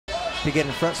to get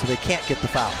in front so they can't get the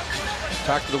foul.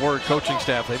 Talk to the Warrior coaching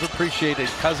staff. They've appreciated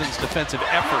Cousins' defensive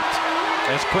effort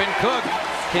as Quinn Cook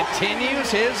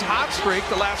continues his hot streak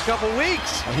the last couple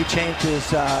weeks. He changed his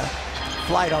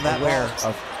flight on that aware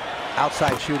of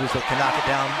outside shooters that can knock it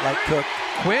down like Cook.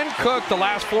 Quinn Cook, the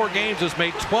last 4 games, has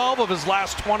made 12 of his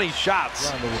last 20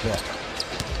 shots. Run a little bit.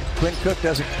 Quinn Cook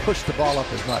doesn't push the ball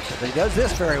up as much, but he does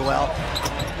this very well.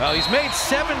 Well, he's made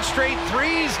 7 straight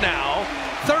threes now,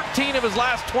 13 of his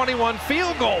last 21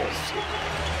 field goals.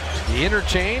 The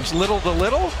interchange, little to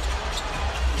little,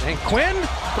 and Quinn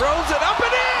throws it up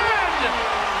and in!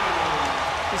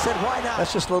 He said, why not?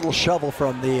 That's just a little shovel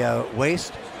from the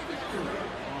waist.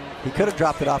 He could have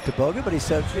dropped it off to Bogut, but he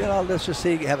said, you know, let's just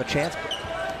see, have a chance.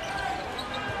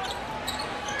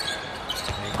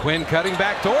 And Quinn cutting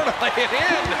back door to lay it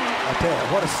in. I tell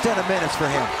you, what a stint of minutes for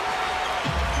him.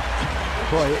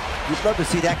 Boy, you'd love to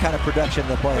see that kind of production in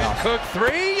the playoffs. Quinn Cook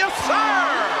 3, yes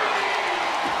sir!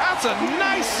 That's a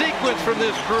nice sequence from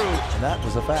this group. And that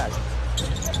was a fact.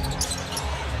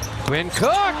 Quinn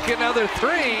Cook, another 3.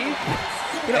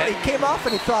 You know, he came off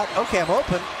and he thought, okay, I'm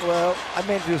open. Well, I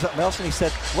may do something else. And he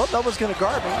said, well, no one's going to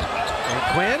guard me. And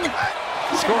Quinn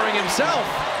scoring himself.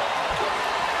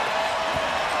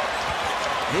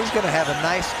 He's going to have a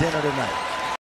nice dinner tonight.